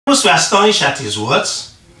were astonished at his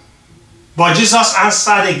words, but Jesus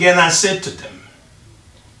answered again and said to them,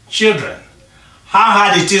 "Children, how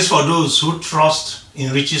hard it is for those who trust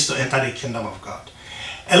in riches to enter the kingdom of God."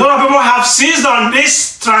 A lot of people have seized on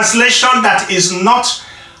this translation that is not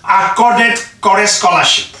accorded correct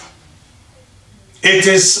scholarship. It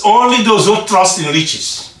is only those who trust in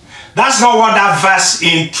riches. That's not what that verse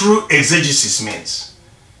in true exegesis means.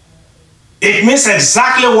 It means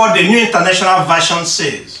exactly what the New International Version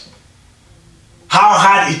says. How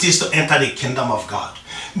hard it is to enter the kingdom of God.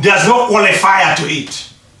 There's no qualifier to it.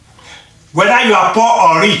 Whether you are poor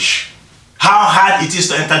or rich, how hard it is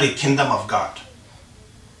to enter the kingdom of God.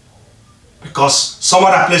 Because some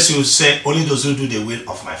other place you will say, only those who do the will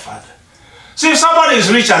of my Father. So if somebody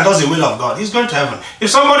is rich and does the will of God, he's going to heaven. If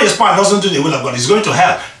somebody is poor and doesn't do the will of God, he's going to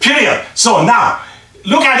hell. Period. So now,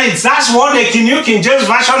 look at it. That's what the New King James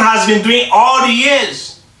Version has been doing all the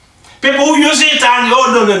years. People who use it and,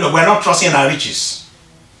 oh, no, we're not trusting in our riches.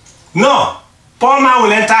 No. Poor man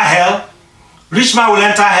will enter hell. Rich man will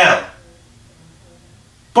enter hell.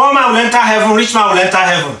 Poor man will enter heaven. Rich man will enter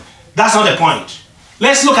heaven. That's not the point.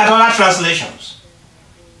 Let's look at other translations.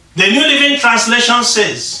 The New Living Translation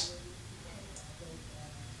says,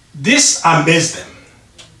 "This amazed them."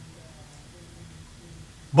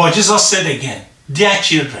 But Jesus said again, "Dear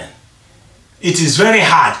children, it is very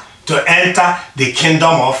hard to enter the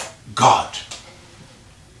kingdom of God."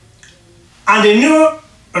 And the New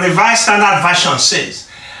Revised Standard Version says,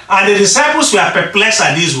 "And the disciples were perplexed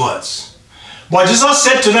at these words. But Jesus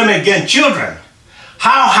said to them again, Children,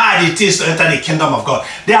 how hard it is to enter the kingdom of God."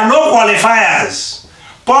 There are no qualifiers.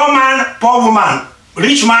 Poor man, poor woman,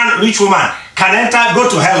 rich man, rich woman can enter, go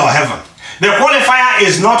to hell or heaven. The qualifier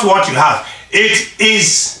is not what you have. It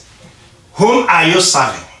is, whom are you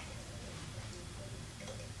serving?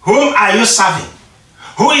 Whom are you serving?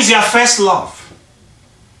 Who is your first love?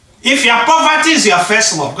 If your poverty is your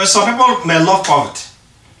first love, because some people may love poverty,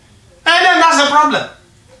 and then that's the problem.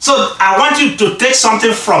 So I want you to take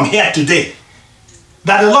something from here today.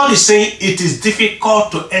 That the Lord is saying it is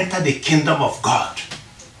difficult to enter the kingdom of God.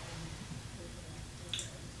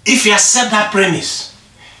 If you accept that premise,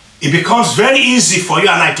 it becomes very easy for you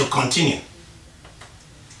and I to continue.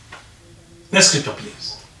 Next scripture,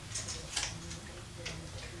 please.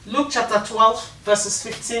 Luke chapter 12, verses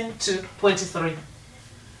 15 to 23.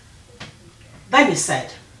 Then he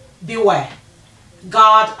said, "Beware,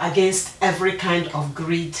 guard against every kind of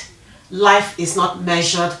greed. Life is not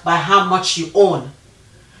measured by how much you own."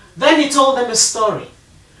 Then he told them a story.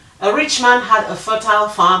 A rich man had a fertile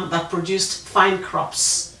farm that produced fine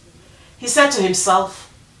crops. He said to himself,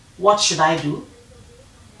 "What should I do?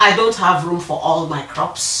 I don't have room for all my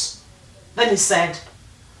crops." Then he said,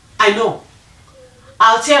 "I know.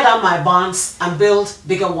 I'll tear down my barns and build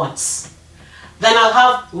bigger ones. Then I'll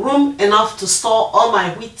have room enough to store all my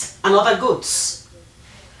wheat and other goods.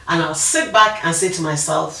 And I'll sit back and say to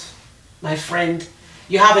myself, my friend,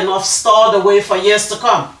 you have enough stored away for years to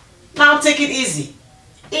come. Now take it easy.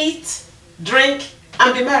 Eat, drink,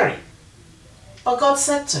 and be merry." But God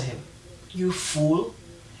said to him, "You fool,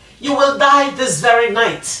 you will die this very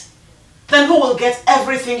night. Then who will get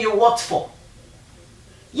everything you worked for?"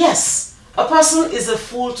 Yes, a person is a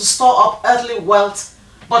fool to store up earthly wealth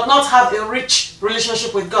but not have a rich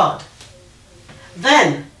relationship with God.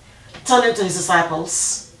 Then, turning to his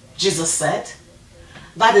disciples, Jesus said,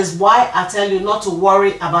 "That is why I tell you not to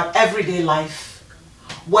worry about everyday life,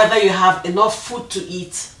 whether you have enough food to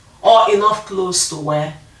eat or enough clothes to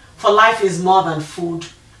wear, for life is more than food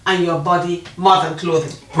and your body more than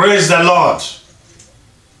clothing." Praise the Lord.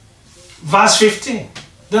 Verse 15,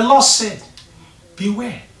 the Lord said,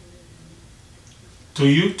 "Beware." To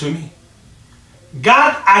you, to me.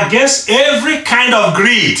 Guard against every kind of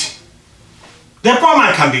greed. The poor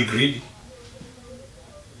man can be greedy.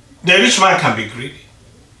 The rich man can be greedy.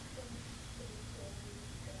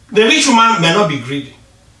 The rich woman may not be greedy.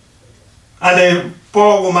 And the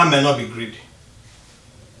poor woman may not be greedy.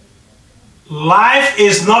 Life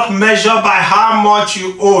is not measured by how much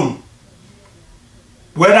you own,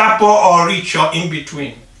 whether poor or rich or in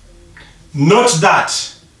between. Note that.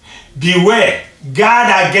 Beware.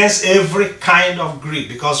 Guard against every kind of greed.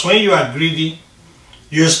 Because when you are greedy,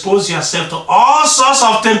 you expose yourself to all sorts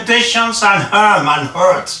of temptations and harm and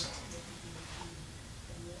hurt.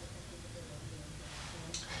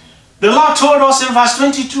 The Lord told us in verse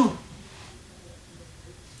 22,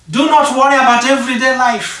 do not worry about everyday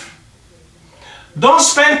life. Don't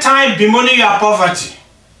spend time bemoaning your poverty.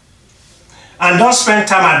 And don't spend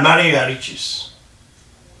time admiring your riches.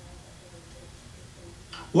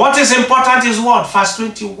 What is important is what? Verse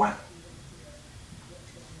 21.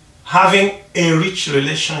 having a rich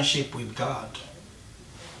relationship with God.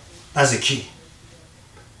 That's the key.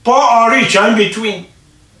 Poor or rich or in between.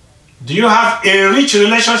 Do you have a rich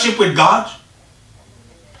relationship with God?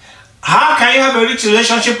 How can you have a rich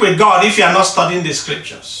relationship with God if you are not studying the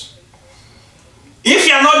scriptures? If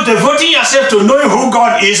you are not devoting yourself to knowing who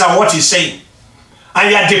God is and what He's saying,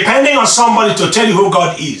 and you are depending on somebody to tell you who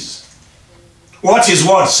God is, what His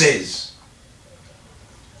word says.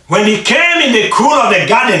 When He came in the cool of the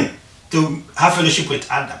garden to have fellowship with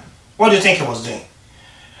Adam, what do you think He was doing?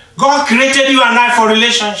 God created you and I for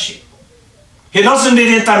relationship. He doesn't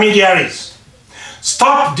need intermediaries.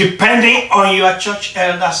 Stop depending on your church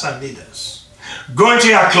elders and leaders. Go into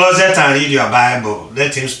your closet and read your Bible.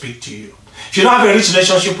 Let Him speak to you. If you don't have a rich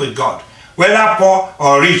relationship with God, whether poor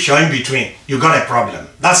or rich or in between, you got a problem.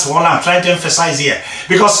 That's what I'm trying to emphasize here.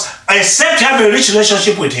 Because except you have a rich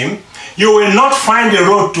relationship with Him, you will not find the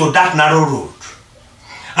road to that narrow road.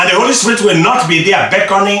 And the Holy Spirit will not be there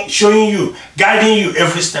beckoning, showing you, guiding you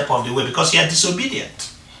every step of the way because you are disobedient.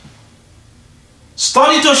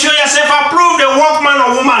 Study to show yourself approved, a workman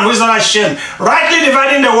or woman who is not ashamed, rightly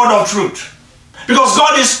dividing the word of truth. Because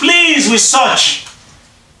God is pleased with such.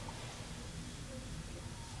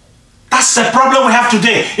 That's the problem we have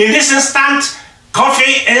today. In this instant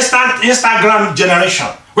coffee, instant Instagram generation,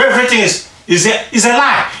 where everything is a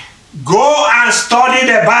lie. Go and study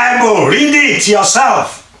the Bible. Read it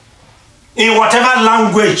yourself in whatever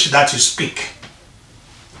language that you speak.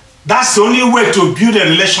 That's the only way to build a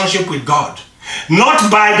relationship with God. Not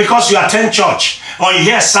by because you attend church or you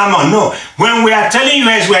hear a sermon. No. When we are telling you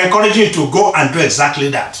is we're encouraging you to go and do exactly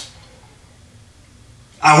that.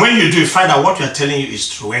 And when you do, you find out what we are telling you is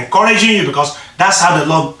true. We're encouraging you because that's how the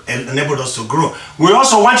Lord enabled us to grow. We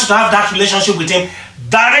also want you to have that relationship with Him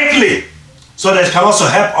directly so that it can also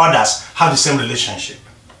help others have the same relationship.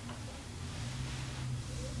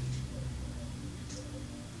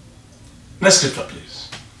 Next scripture, please.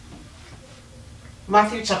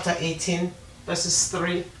 Matthew chapter 18, verses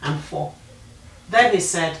 3 and 4. Then He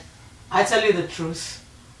said, I tell you the truth,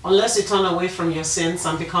 unless you turn away from your sins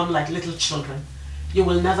and become like little children, you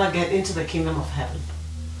will never get into the kingdom of heaven.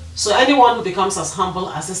 So anyone who becomes as humble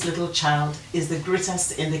as this little child is the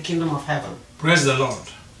greatest in the kingdom of heaven. Praise the Lord.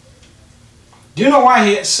 Do you know why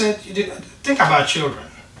He said, think about children.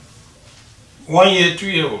 1 year,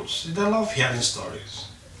 2-year-olds, they love hearing stories.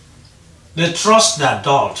 They trust the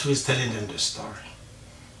adult who is telling them the story.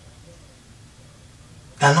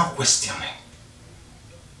 They're not questioning.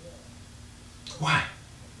 Why?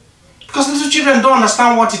 Because little children don't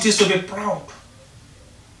understand what it is to be proud.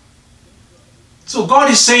 So God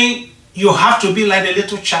is saying you have to be like a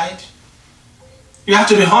little child. You have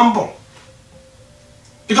to be humble.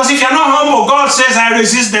 Because if you're not humble, God says, I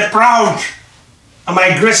resist the proud. And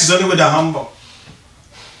my grace is only with the humble.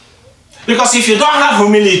 Because if you don't have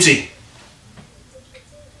humility,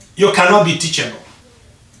 you cannot be teachable.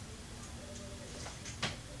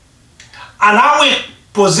 And I will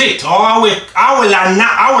posit, or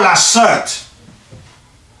I will assert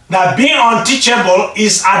that being unteachable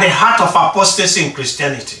is at the heart of apostasy in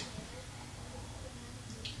Christianity.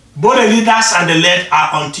 Both the leaders and the led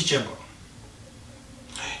are unteachable.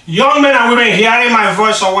 Young men and women hearing my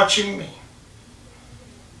voice or watching me,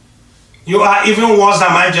 you are even worse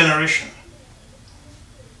than my generation.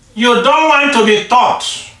 You don't want to be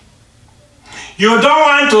taught. You don't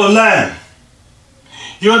want to learn.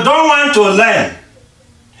 You don't want to learn.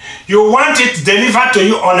 You want it delivered to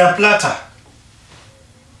you on a platter.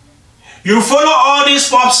 You follow all these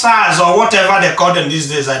pop stars or whatever they call them these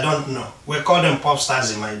days, I don't know. We call them pop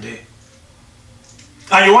stars in my day.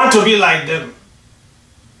 And you want to be like them.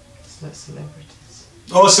 It's like celebrities.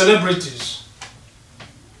 Oh, celebrities.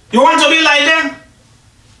 You want to be like them?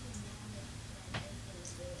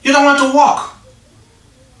 You don't want to walk.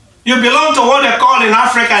 You belong to what they call in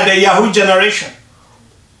Africa the Yahoo generation.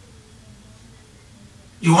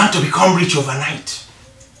 You want to become rich overnight.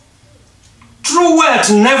 True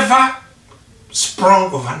wealth never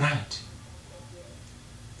sprung overnight.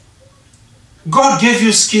 God gave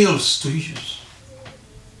you skills to use.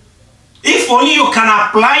 If only you can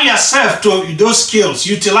apply yourself to those skills,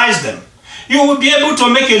 utilize them, you will be able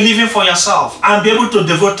to make a living for yourself and be able to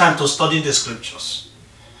devote time to studying the scriptures.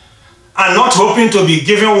 And not hoping to be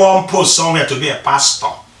given one post somewhere to be a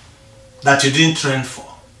pastor that you didn't train for.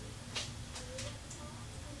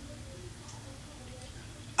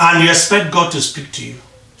 And you expect God to speak to you.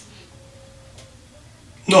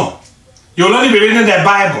 No. You'll only be reading the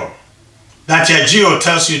Bible that your geo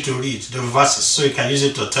tells you to read, the verses, so you can use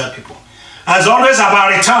it to tell people. And it's always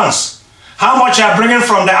about returns. How much you are bringing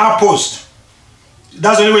from the outpost.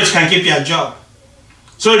 That's the only way you can keep your job.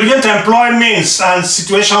 So you begin to employ means and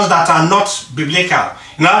situations that are not biblical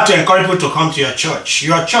in order to encourage people to come to your church.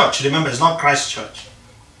 Your church, remember, it's not Christ's church.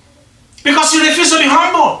 Because you refuse to be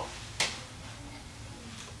humble.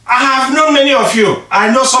 I have known many of you.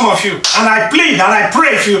 I know some of you. And I plead and I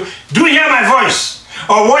pray, if you do hear my voice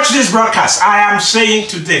or watch this broadcast, I am saying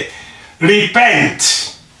today,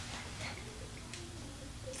 repent.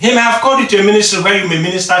 He may have called you to a ministry where you may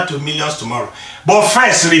minister to millions tomorrow. But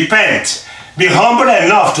first, repent. Be humble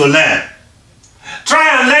enough to learn.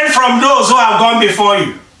 Try and learn from those who have gone before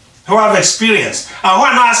you, who have experience, and who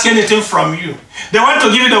are not asking anything from you. They want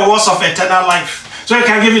to give you the words of eternal life, so you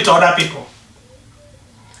can give it to other people.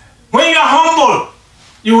 When you are humble,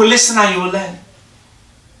 you will listen and you will learn.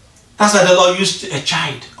 That's why the Lord used a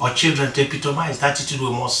child or children to epitomize the attitude we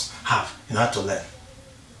must have in order to learn.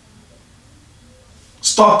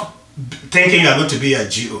 Stop thinking you are going to be a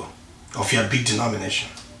GO of your big denomination.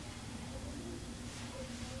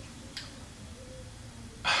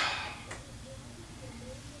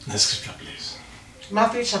 Next scripture, please.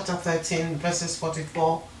 Matthew chapter 13, verses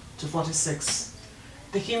 44 to 46.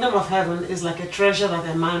 The kingdom of heaven is like a treasure that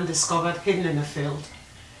a man discovered hidden in a field.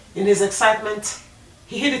 In his excitement,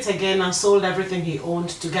 he hid it again and sold everything he owned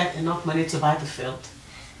to get enough money to buy the field.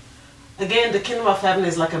 Again, the kingdom of heaven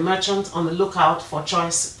is like a merchant on the lookout for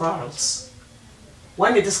choice pearls.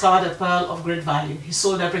 When he discovered a pearl of great value, he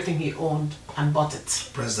sold everything he owned and bought it.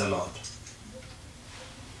 Praise the Lord.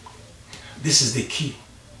 This is the key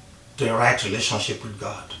to a right relationship with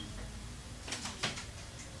God.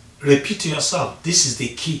 Repeat to yourself, this is the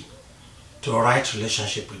key to a right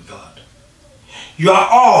relationship with God. Your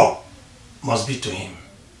all must be to Him.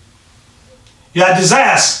 Your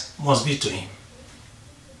desires must be to Him.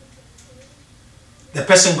 The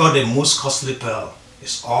person got the most costly pearl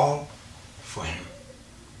is all for Him.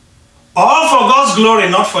 All for God's glory,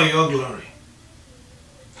 not for your glory.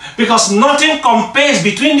 Because nothing compares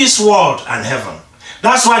between this world and heaven.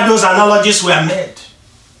 That's why those analogies were made.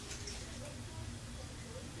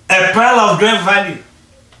 A pearl of great value.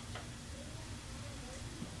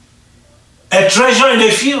 A treasure in the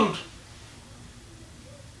field.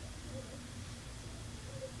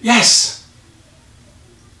 Yes.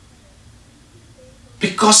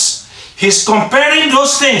 Because he's comparing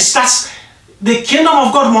those things. That's the kingdom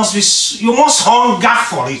of God must be, you must hunger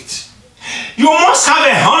for it. You must have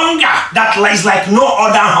a hunger that is like no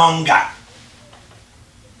other hunger.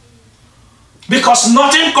 Because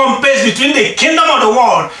nothing compares between the kingdom of the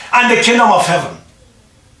world and the kingdom of heaven.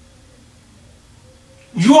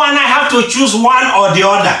 You and I have to choose one or the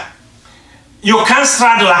other. You can't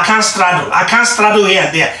straddle, I can't straddle. I can't straddle here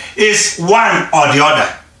and there. It's one or the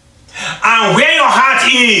other. And where your heart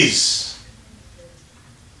is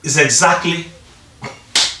exactly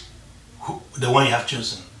the one you have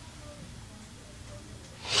chosen.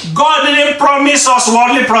 God didn't promise us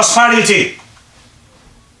worldly prosperity.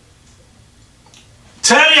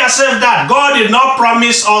 Tell yourself that God did not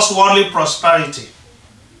promise us worldly prosperity.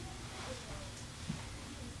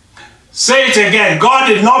 Say it again. God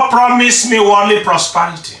did not promise me worldly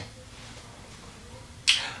prosperity.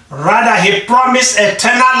 Rather, He promised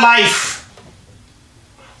eternal life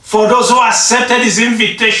for those who accepted His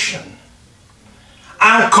invitation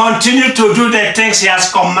and continue to do the things He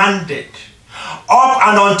has commanded up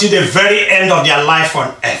and until the very end of their life on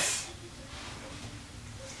earth.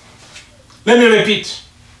 Let me repeat.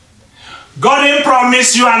 God didn't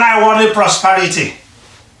promise you and I worldly prosperity.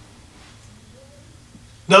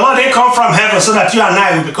 The Lord didn't come from heaven so that you and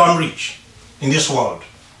I will become rich in this world.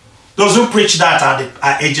 Those who preach that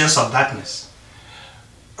are agents of darkness.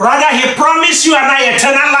 Rather, He promised you and I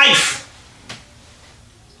eternal life.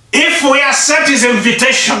 If we accept His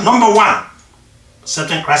invitation, number one,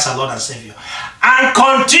 accepting Christ our Lord and Savior, and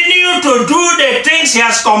continue to do the things He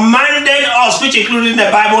has commanded us, which including the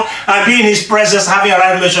Bible, and be in His presence, having a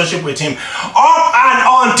right relationship with Him, up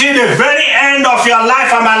and until the very end of your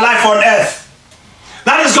life and my life on earth.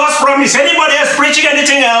 That is God's promise. Anybody else preaching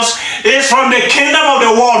anything else is from the kingdom of the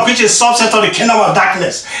world, which is subset of the kingdom of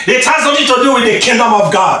darkness. It has nothing to do with the kingdom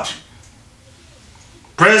of God.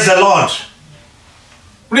 Praise the Lord.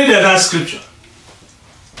 Read the next scripture.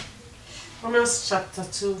 Romans chapter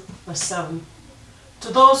 2, verse 7.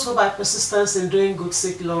 To those who by persistence in doing good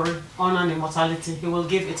seek glory, honor, and immortality, He will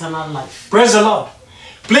give eternal life. Praise the Lord.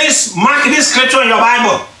 Please mark this scripture in your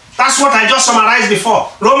Bible. That's what I just summarized before.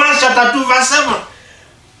 Romans chapter 2, verse 7.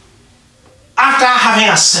 After having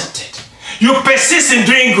accepted, You persist in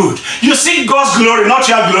doing good. You seek God's glory, not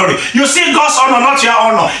your glory. You seek God's honor, not your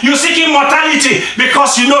honor. You seek immortality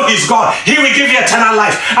because you know He's God. He will give you eternal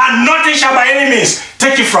life, and nothing shall by any means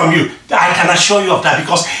take it from you. I can assure you of that,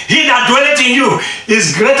 because He that dwelleth in you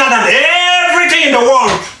is greater than everything in the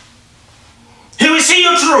world. He will see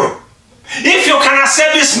you through. If you can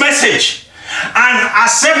accept this message, and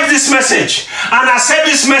accept this message, and accept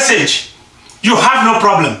this message, you have no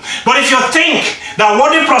problem. But if you think that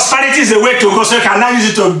worldly prosperity is the way to go, so you can now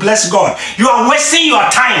use it to bless God, you are wasting your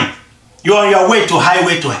time. You are on your way to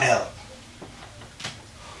highway to hell.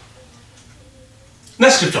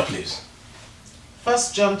 Next scripture, please. 1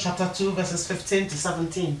 John chapter 2, verses 15 to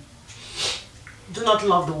 17. Do not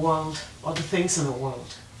love the world or the things in the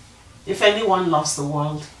world. If anyone loves the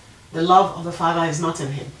world, the love of the Father is not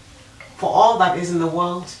in him. For all that is in the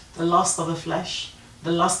world, the lust of the flesh,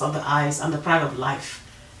 the lust of the eyes, and the pride of life,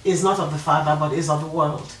 is not of the Father, but is of the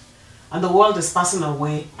world. And the world is passing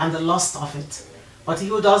away, and the lust of it. But he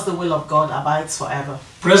who does the will of God abides forever.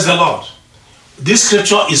 Praise the Lord. This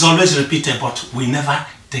scripture is always repeated, but we never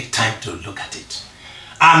take time to look at it.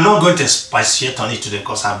 I'm not going to expatiate on it today,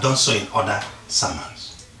 because I've done so in other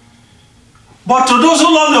sermons. But to those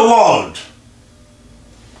who love the world,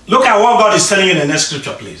 look at what God is telling you in the next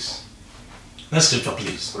scripture, please. Next scripture,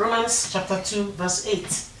 please. Romans chapter 2, verse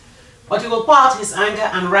 8. But he will pour out his anger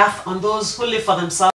and wrath on those who live for themselves